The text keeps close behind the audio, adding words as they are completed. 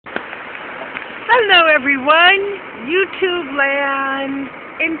Hello everyone, YouTube land,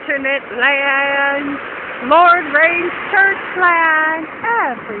 internet land, Lord Reigns Church land,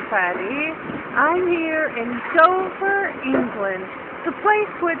 everybody. I'm here in Dover, England, the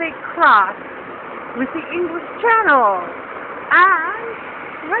place where they cross with the English Channel.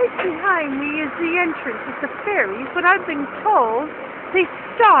 And right behind me is the entrance of the ferries, but I've been told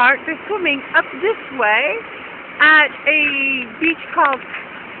they're swimming up this way at a beach called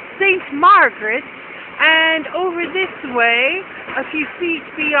St. Margaret's, and over this way, a few feet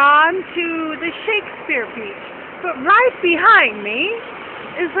beyond, to the Shakespeare Beach. But right behind me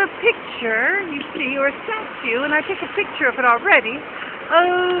is a picture, you see, or a statue, and I took a picture of it already,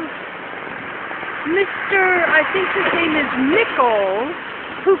 of Mr., I think his name is Nichols,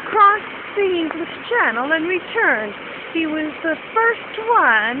 who crossed the English Channel and returned. He was the first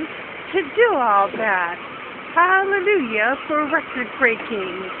one to do all that. Hallelujah for record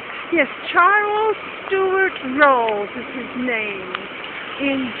breaking. Yes, Charles Stewart Rolls is his name.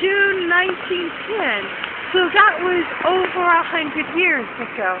 In June 1910. So that was over 100 years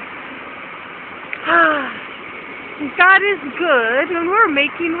ago. God is good, and we're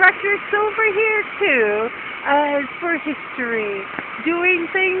making records over here too, as for history, doing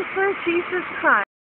things for Jesus Christ.